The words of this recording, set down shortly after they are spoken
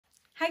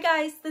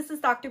guys, this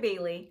is Dr.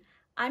 Bailey.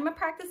 I'm a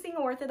practicing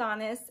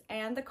orthodontist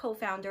and the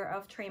co-founder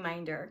of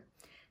TrayMinder.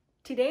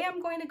 Today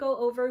I'm going to go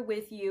over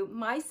with you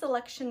my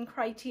selection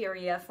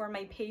criteria for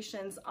my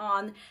patients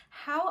on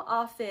how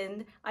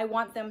often I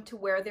want them to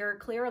wear their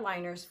clear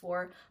aligners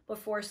for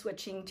before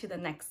switching to the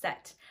next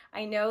set.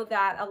 I know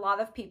that a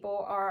lot of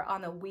people are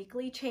on a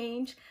weekly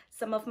change.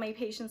 Some of my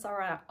patients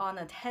are on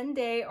a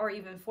 10-day or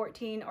even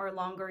 14 or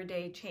longer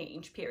day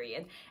change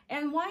period.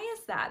 And why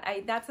is that?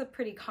 That's a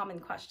pretty common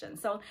question.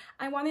 So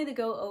I wanted to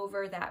go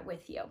over that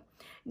with you.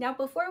 Now,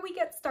 before we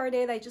get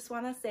started, I just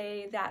want to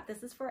say that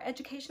this is for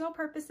educational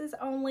purposes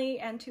only,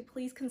 and to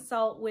please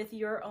consult with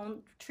your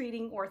own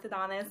treating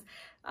orthodontist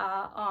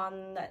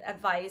on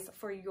advice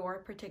for your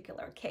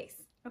particular case.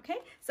 Okay,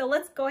 so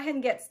let's go ahead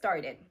and get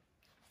started.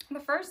 The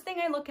first thing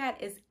I look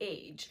at is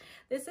age.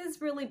 This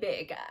is really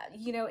big.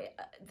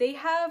 They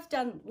have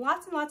done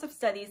lots and lots of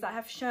studies that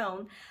have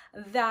shown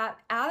that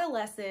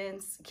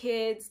adolescents,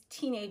 kids,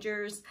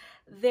 teenagers,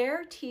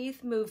 their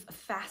teeth move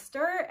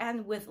faster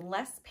and with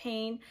less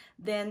pain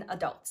than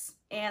adults.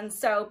 And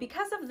so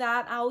because of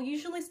that, I'll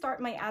usually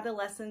start my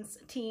adolescents,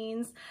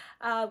 teens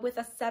with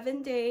a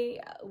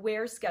 7-day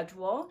wear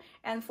schedule.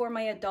 And for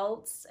my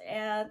adults,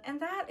 and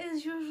that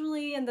is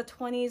usually in the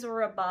 20s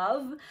or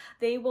above,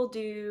 they will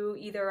do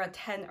either a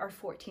 10 or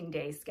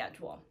 14-day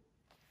schedule.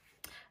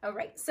 All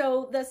right,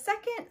 so the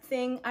second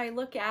thing I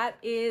look at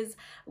is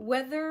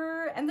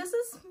whether, and this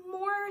is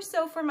more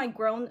so for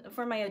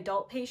my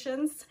adult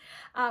patients,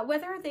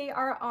 whether they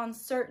are on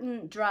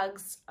certain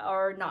drugs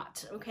or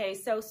not. Okay,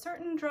 so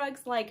certain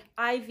drugs like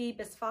IV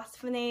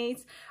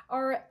bisphosphonates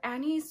or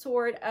any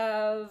sort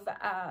of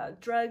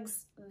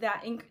drugs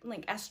that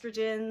like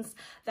estrogens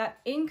that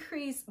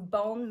increase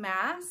bone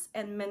mass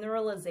and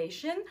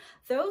mineralization,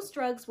 those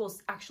drugs will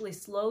actually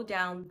slow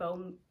down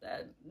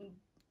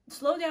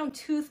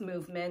tooth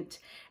movement,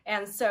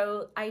 and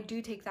so I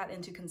do take that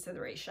into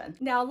consideration.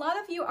 Now, a lot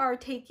of you are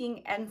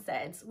taking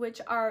NSAIDS,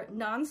 which are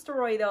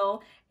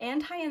non-steroidal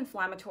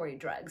anti-inflammatory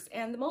drugs,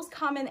 and the most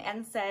common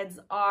NSAIDs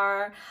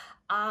are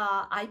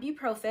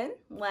Ibuprophen,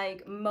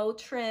 like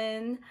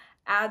Mortrin,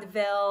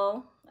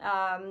 Advil,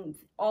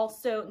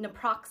 also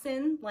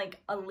naproxen,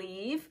 like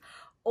Aleve,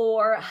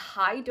 or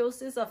high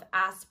doses of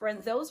aspirin.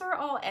 Those are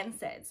all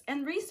NSAIDs,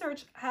 and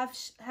research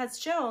has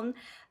shown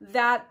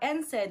that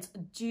NSAIDs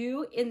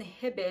do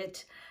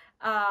inhibit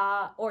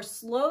or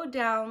slow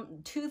down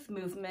tooth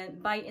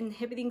movement by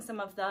inhibiting some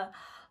of the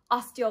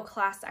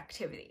osteoclast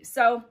activity.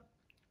 So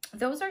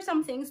those are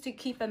some things to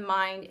keep in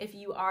mind if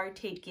you are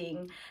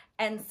taking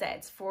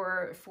NSAIDs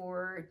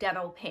for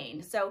dental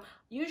pain. So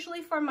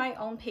usually for my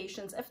own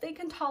patients, if they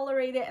can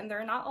tolerate it and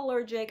they're not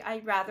allergic,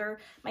 I'd rather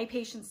my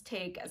patients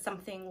take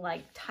something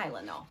like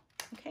Tylenol,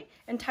 okay?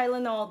 And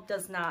Tylenol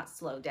does not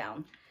slow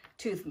down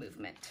tooth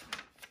movement.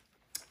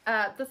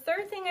 The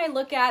third thing I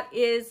look at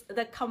is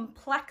the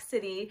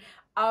complexity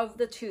of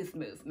the tooth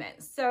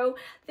movement. So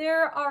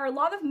there are a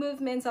lot of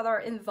movements that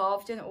are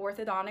involved in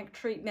orthodontic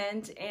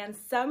treatment, and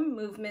some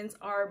movements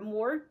are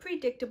more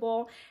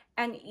predictable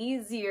and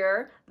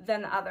easier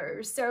than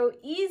others. So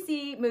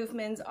easy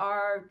movements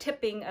are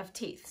tipping of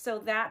teeth. So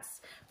that's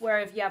where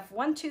if you have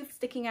one tooth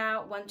sticking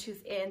out, one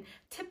tooth in,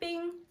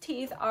 tipping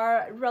teeth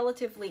are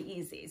relatively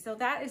easy. So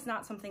that is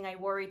not something I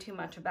worry too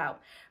much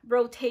about.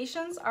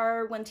 Rotations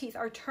are when teeth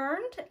are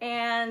turned,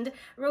 and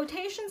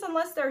rotations,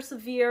 unless they're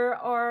severe,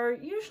 are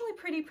usually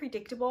pretty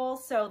predictable.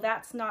 So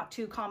that's not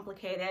too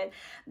complicated.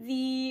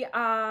 The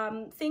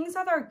things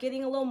that are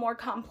getting a little more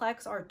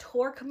complex are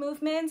torque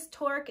movements.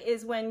 Torque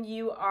is when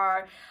you are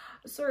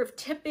sort of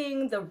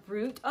tipping the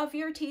root of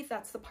your teeth.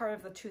 That's the part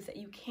of the tooth that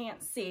you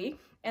can't see,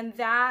 and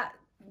that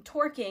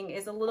torquing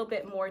is a little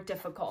bit more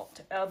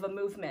difficult of a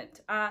movement.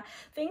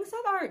 Things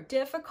that are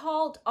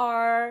difficult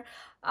are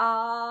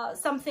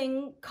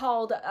something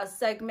called a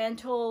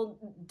segmental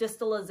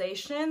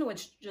distalization,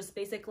 which just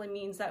basically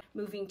means that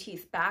moving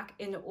teeth back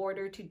in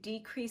order to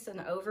decrease an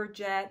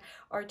overjet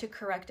or to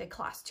correct a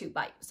class 2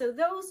 bite. So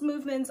those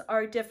movements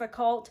are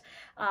difficult,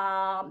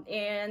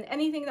 and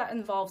anything that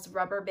involves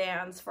rubber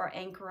bands for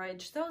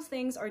anchorage, those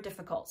things are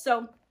difficult.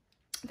 So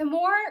the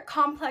more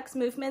complex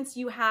movements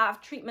you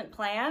have treatment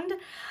planned,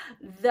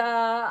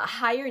 the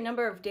higher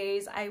number of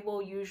days I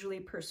will usually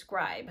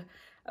prescribe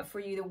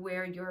for you to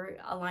wear your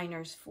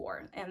aligners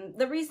for. And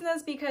the reason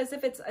is because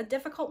if it's a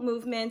difficult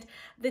movement,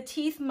 the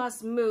teeth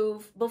must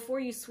move before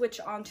you switch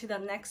on to the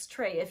next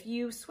tray. If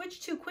you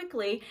switch too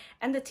quickly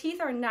and the teeth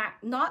are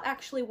not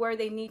actually where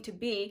they need to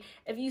be,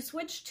 if you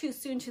switch too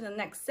soon to the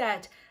next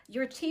set,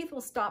 your teeth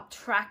will stop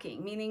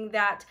tracking, meaning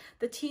that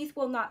the teeth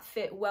will not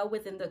fit well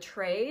within the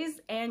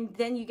trays, and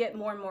then you get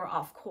more and more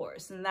off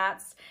course, and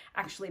that's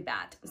actually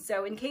bad.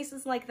 So in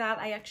cases like that,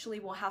 I actually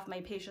will have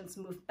my patients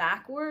move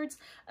backwards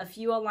a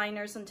few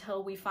aligners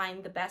until we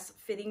find the best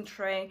fitting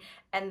tray,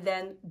 and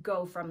then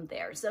go from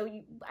there.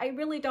 So I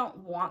really don't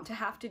want to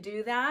have to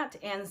do that,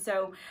 and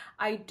so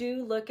I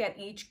do look at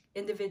each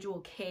individual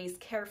case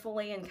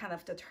carefully and kind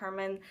of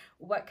determine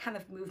what kind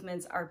of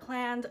movements are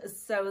planned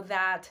so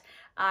that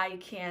I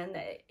can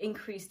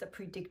increase the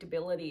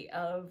predictability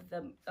of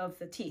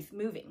the teeth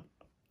moving.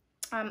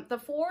 The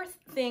fourth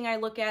thing I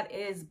look at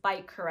is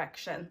bite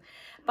correction.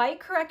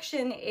 Bite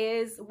correction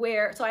is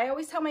where, so I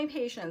always tell my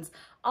patients,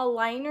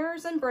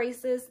 aligners and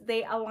braces,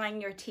 they align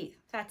your teeth.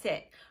 That's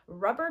it.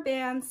 Rubber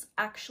bands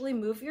actually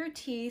move your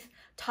teeth,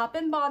 top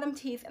and bottom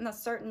teeth, in a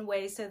certain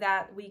way so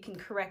that we can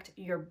correct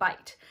your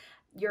bite.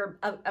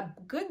 A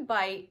good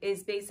bite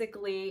is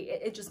basically,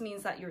 it just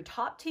means that your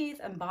top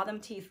teeth and bottom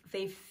teeth,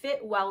 they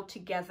fit well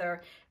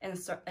together in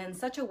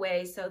such a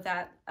way so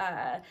that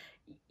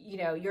you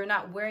know, you're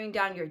not wearing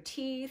down your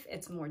teeth.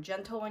 It's more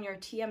gentle on your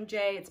TMJ.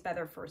 It's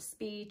better for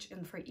speech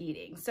and for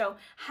eating. So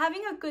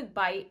having a good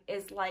bite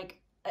is like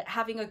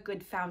having a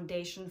good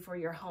foundation for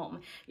your home.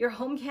 Your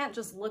home can't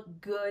just look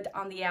good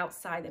on the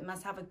outside. It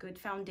must have a good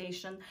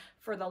foundation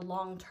for the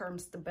long-term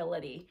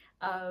stability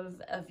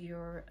of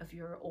your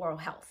oral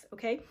health,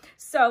 okay?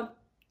 So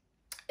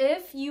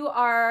if you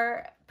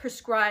are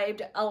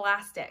prescribed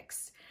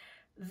elastics,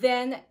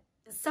 then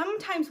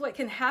sometimes what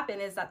can happen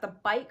is that the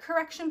bite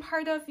correction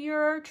part of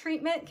your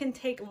treatment can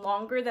take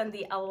longer than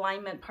the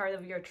alignment part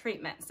of your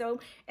treatment. So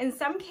in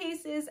some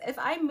cases, if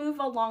I move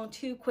along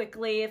too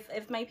quickly,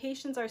 if my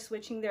patients are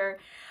switching their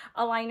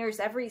aligners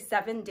every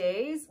 7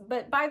 days,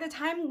 but by the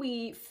time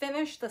we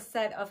finish the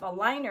set of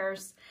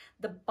aligners,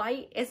 the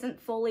bite isn't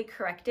fully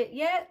corrected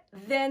yet,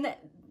 then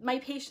my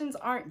patients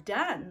aren't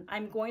done.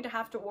 I'm going to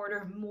have to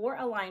order more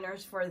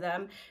aligners for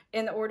them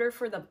in order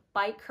for the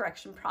bite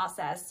correction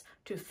process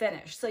to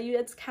finish. So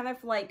it's kind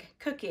of like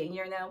cooking,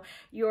 you know,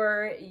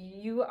 your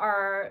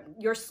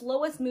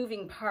slowest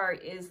moving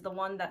part is the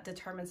one that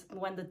determines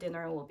when the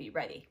dinner will be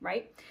ready,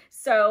 right?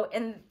 So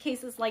in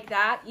cases like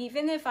that,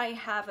 even if I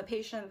have a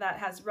patient that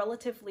has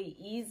relatively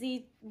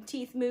easy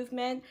teeth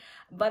movement,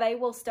 but I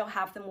will still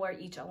have them wear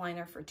each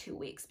aligner for 2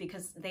 weeks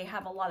because they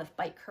have a lot of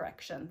bite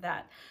correction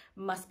that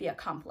must be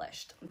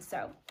accomplished.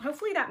 So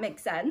hopefully that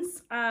makes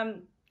sense.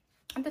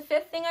 The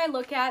fifth thing I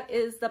look at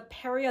is the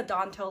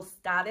periodontal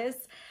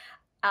status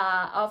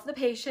of the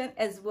patient,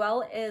 as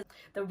well as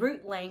the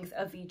root length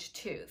of each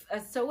tooth.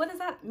 So what does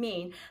that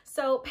mean?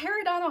 So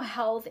periodontal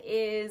health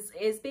is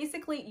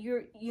basically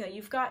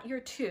you've got your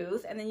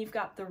tooth and then you've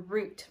got the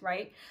root,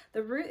 right?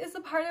 The root is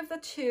the part of the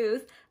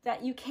tooth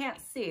that you can't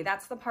see.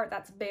 That's the part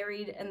that's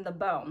buried in the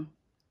bone.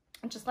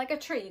 Just like a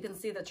tree, you can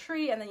see the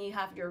tree and then you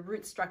have your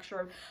root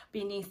structure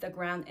beneath the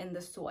ground in the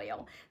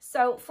soil.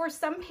 So for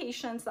some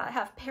patients that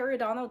have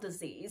periodontal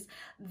disease,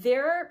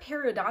 their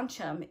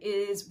periodontium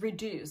is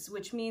reduced,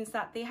 which means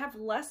that they have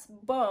less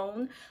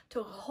bone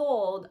to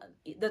hold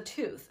the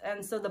tooth.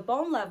 And so the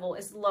bone level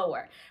is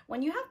lower.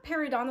 When you have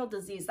periodontal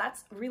disease,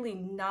 that's really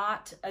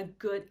not a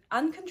good,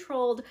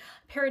 uncontrolled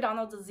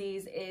periodontal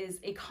disease is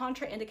a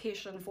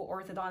contraindication for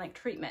orthodontic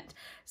treatment.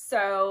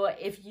 So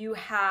if you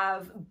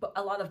have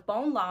a lot of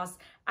bone loss,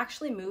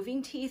 actually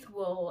moving teeth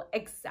will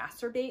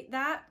exacerbate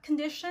that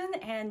condition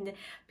and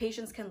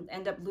patients can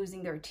end up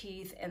losing their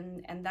teeth,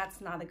 and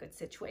that's not a good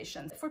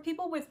situation. For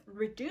people with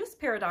reduced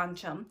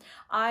periodontium,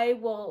 I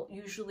will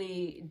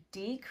usually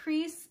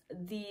decrease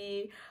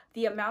the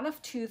amount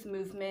of tooth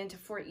movement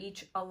for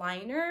each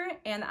aligner,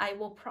 and I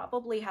will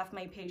probably have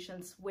my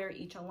patients wear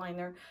each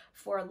aligner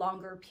for a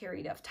longer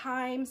period of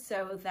time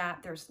so that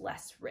there's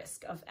less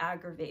risk of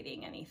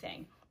aggravating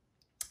anything.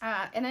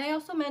 And I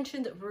also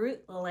mentioned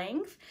root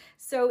length.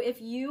 So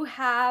if you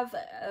have,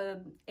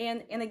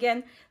 and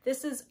again,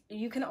 this is,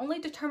 you can only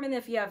determine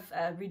if you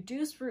have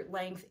reduced root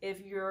length if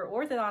your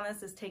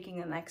orthodontist is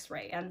taking an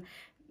x-ray. And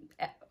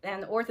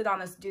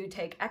orthodontists do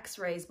take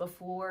x-rays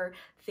before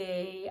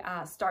they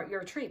start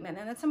your treatment.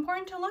 And it's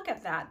important to look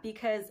at that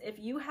because if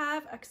you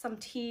have some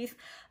teeth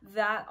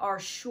that are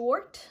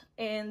short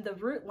in the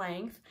root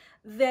length,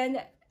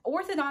 then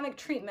orthodontic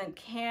treatment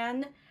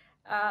can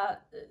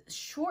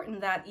shorten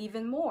that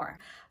even more.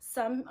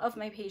 Some of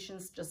my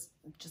patients just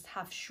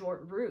have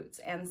short roots,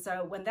 and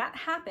so when that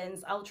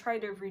happens, I'll try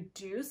to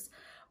reduce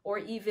or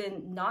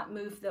even not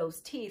move those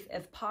teeth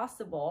if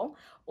possible,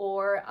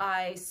 or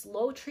I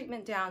slow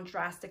treatment down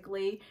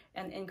drastically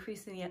and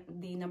increase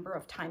the number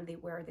of time they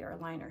wear their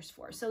aligners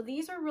for. So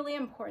these are really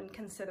important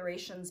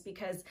considerations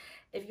because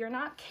if you're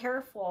not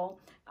careful,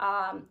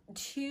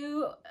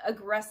 too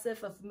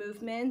aggressive of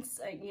movements,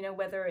 you know,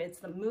 whether it's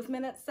the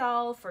movement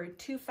itself or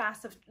too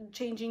fast of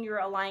changing your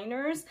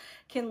aligners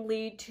can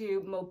lead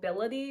to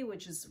mobility,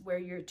 which is where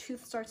your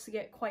tooth starts to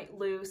get quite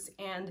loose,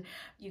 and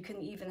you can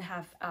even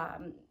have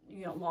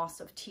you know, loss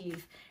of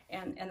teeth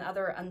and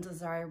other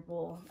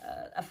undesirable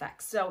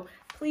effects. So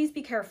please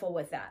be careful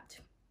with that.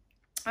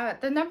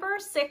 The number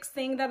 6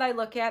 thing that I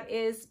look at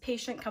is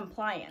patient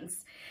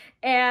compliance.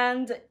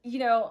 And, you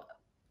know,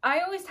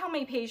 I always tell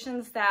my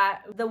patients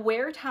that the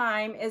wear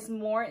time is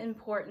more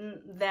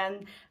important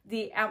than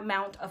the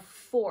amount of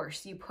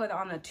force you put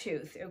on a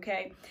tooth,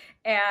 okay?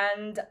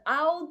 And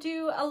I'll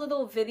do a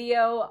little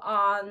video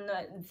on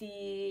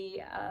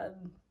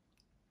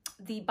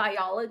the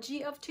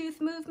biology of tooth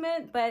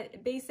movement,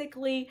 but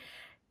basically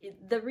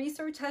the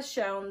research has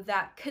shown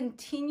that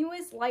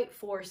continuous light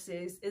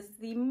forces is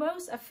the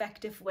most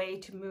effective way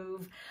to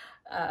move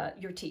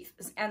your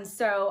teeth. And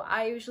so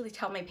I usually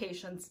tell my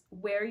patients,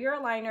 wear your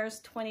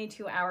aligners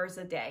 22 hours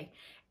a day,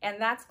 and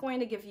that's going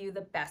to give you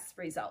the best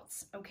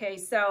results. Okay,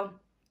 so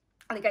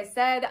like I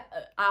said,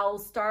 I'll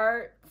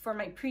start for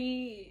my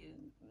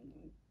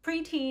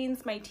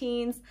preteens, my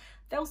teens,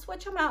 they'll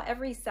switch them out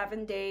every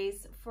 7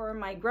 days. For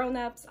my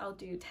grown-ups, I'll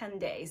do 10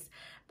 days.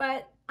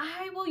 But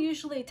I will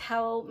usually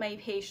tell my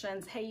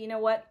patients, hey, you know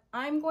what?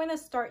 I'm going to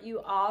start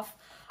you off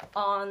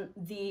on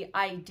the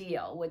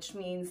ideal, which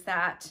means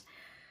that,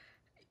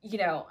 you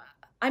know,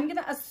 I'm going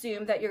to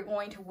assume that you're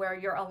going to wear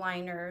your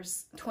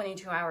aligners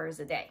 22 hours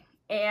a day.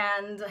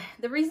 And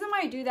the reason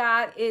why I do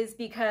that is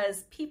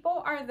because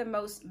people are the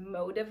most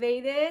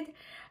motivated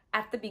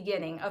at the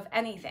beginning of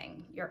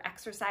anything, your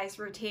exercise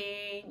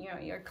routine, you know,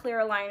 your clear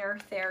aligner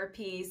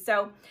therapy.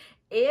 So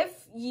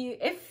if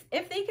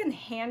they can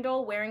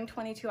handle wearing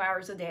 22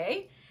 hours a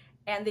day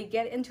and they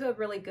get into a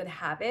really good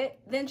habit,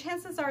 then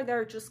chances are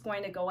they're just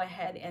going to go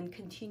ahead and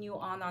continue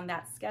on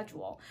that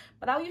schedule.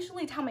 But I'll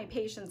usually tell my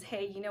patients,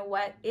 hey, you know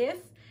what,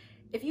 if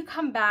you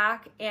come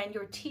back and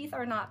your teeth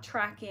are not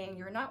tracking,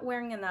 you're not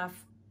wearing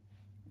enough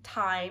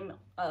time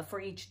for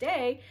each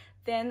day,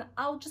 then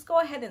I'll just go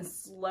ahead and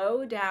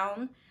slow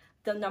down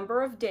the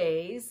number of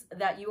days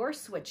that you are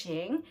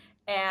switching,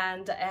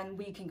 and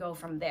we can go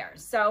from there.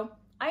 So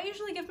I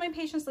usually give my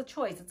patients the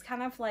choice. It's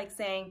kind of like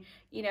saying,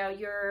 you know,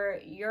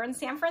 you're in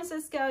San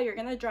Francisco, you're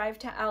gonna drive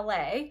to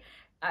LA.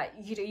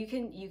 You know, you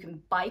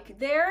can bike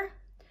there,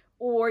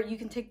 or you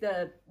can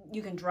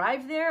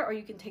drive there, or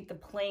you can take the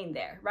plane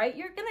there, right?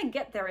 You're gonna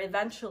get there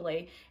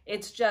eventually.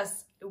 It's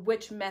just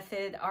which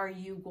method are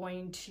you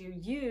going to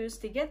use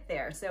to get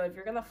there? So if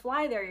you're gonna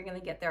fly there, you're gonna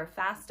get there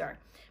faster,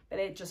 but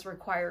it just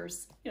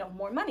requires, you know,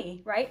 more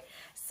money, right?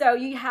 So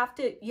you have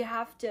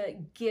to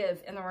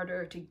give in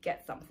order to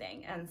get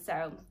something. And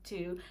so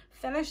to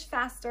finish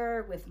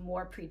faster with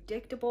more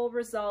predictable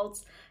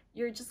results,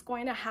 you're just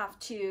going to have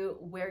to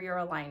wear your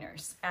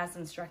aligners as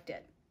instructed.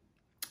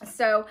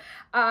 So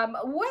how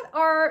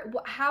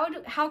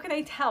can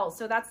I tell?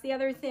 So that's the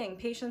other thing.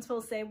 Patients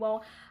will say,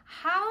 well,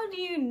 how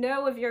do you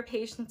know if your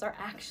patients are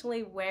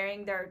actually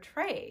wearing their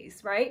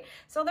trays, right?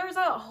 So there's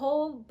a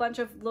whole bunch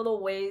of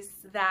little ways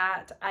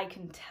that I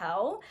can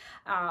tell.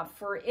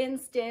 For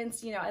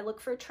instance, you know, I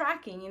look for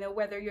tracking, you know,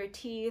 whether your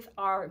teeth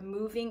are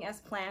moving as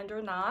planned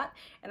or not,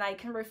 and I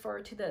can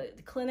refer to the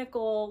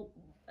clinical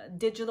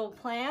digital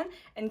plan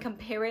and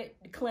compare it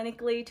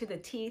clinically to the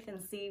teeth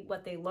and see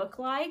what they look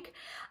like.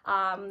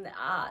 A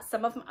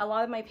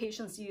lot of my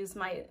patients use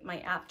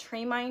my app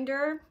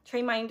TrayMinder.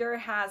 TrayMinder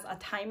has a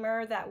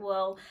timer that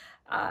will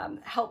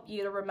help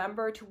you to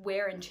remember to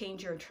wear and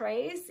change your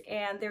trays,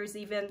 and there's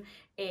even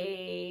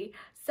a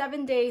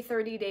 7-day,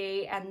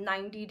 30-day, and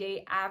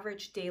 90-day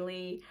average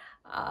daily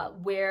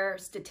wear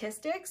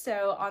statistics.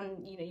 So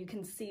you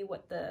can see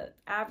what the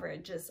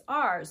averages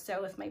are.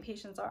 So if my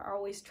patients are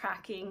always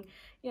tracking,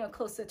 you know,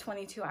 close to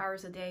 22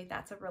 hours a day,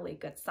 that's a really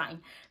good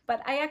sign.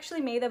 But I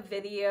actually made a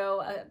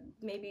video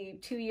maybe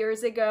 2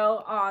 years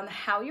ago on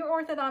how your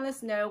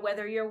orthodontists know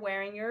whether you're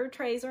wearing your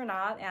trays or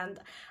not, and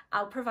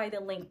I'll provide a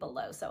link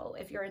below. So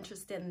if you're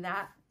interested in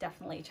that,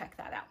 definitely check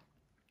that out.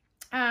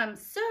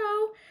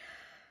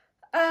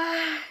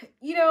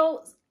 You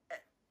know,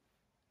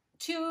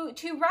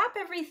 to wrap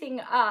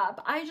everything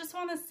up, I just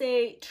want to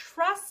say,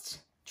 trust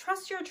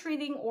your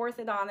treating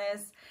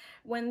orthodontist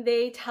when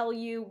they tell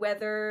you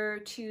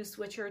whether to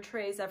switch your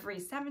trays every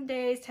 7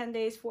 days, 10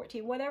 days,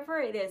 14, whatever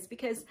it is,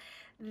 because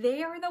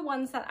they are the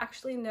ones that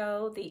actually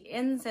know the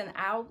ins and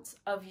outs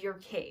of your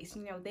case.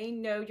 You know, they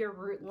know your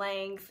root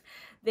length.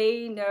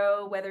 They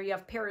know whether you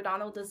have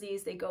periodontal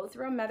disease. They go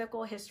through a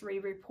medical history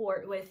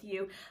report with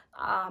you.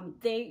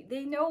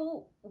 They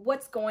know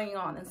what's going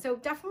on. And so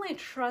definitely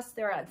trust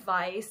their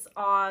advice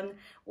on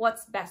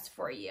what's best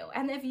for you.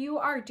 And if you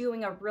are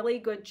doing a really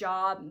good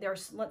job,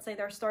 let's say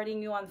they're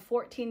starting you on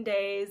 14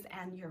 days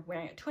and you're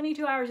wearing it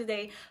 22 hours a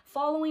day,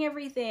 following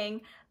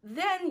everything,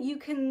 then you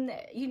can,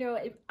 you know,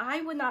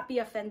 I would not be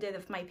offended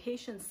if my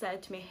patient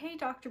said to me, hey,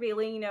 Dr.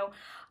 Bailey, you know,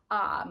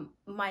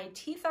 my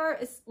teeth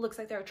looks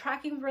like they're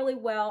tracking really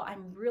well.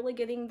 I'm really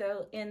getting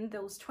in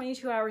those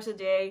 22 hours a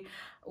day.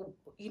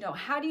 You know,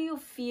 how do you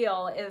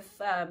feel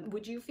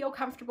would you feel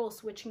comfortable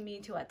switching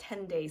me to a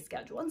 10-day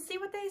schedule, and see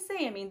what they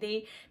say. I mean,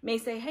 they may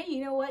say, hey,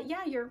 you know what?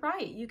 Yeah, you're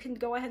right. You can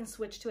go ahead and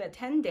switch to a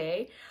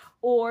 10-day.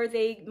 Or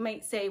they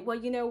might say, well,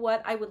 you know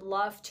what, I would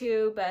love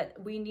to, but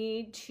we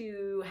need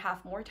to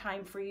have more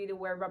time for you to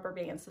wear rubber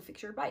bands to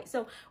fix your bite.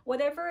 So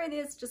whatever it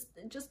is,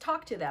 just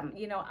talk to them.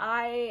 You know,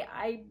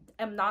 I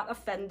am not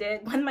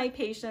offended when my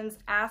patients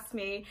ask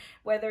me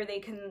whether they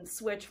can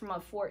switch from a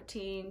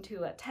 14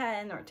 to a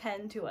 10 or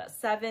 10 to a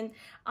 7.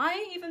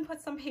 I even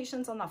put some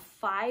patients on a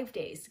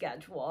 5-day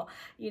schedule.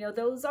 You know,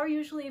 those are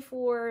usually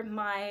for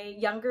my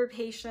younger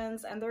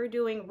patients, and they're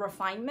doing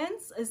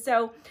refinements.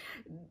 So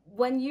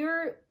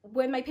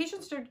when my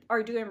patients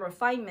are doing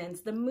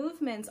refinements, the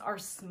movements are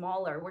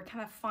smaller. We're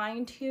kind of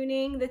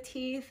fine-tuning the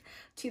teeth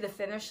to the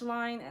finish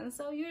line. And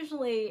so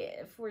usually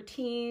for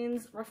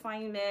teens,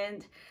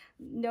 refinement,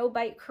 no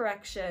bite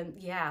correction,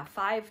 yeah,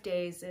 5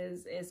 days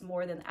is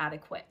more than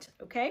adequate,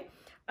 okay?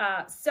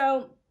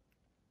 So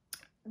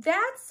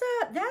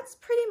that's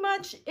pretty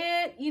much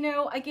it. You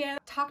know, again,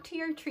 talk to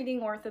your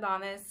treating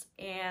orthodontist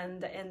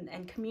and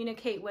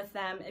communicate with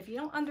them. If you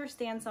don't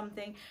understand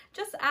something,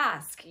 just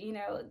ask. You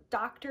know,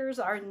 doctors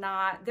are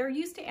not, they're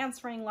used to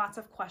answering lots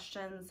of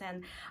questions,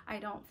 and I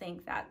don't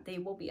think that they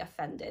will be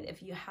offended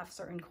if you have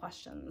certain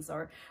questions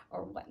or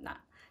whatnot.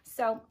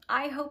 So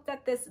I hope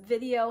that this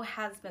video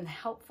has been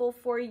helpful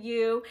for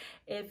you.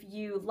 If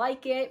you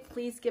like it,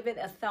 please give it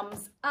a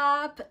thumbs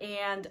up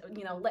and,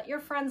 you know, let your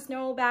friends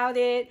know about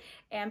it.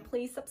 And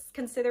please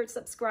consider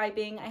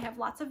subscribing. I have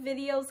lots of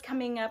videos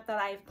coming up that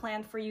I've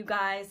planned for you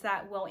guys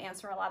that will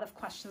answer a lot of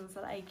questions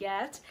that I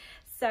get.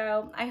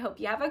 So I hope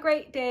you have a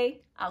great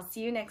day. I'll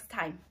see you next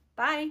time.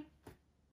 Bye.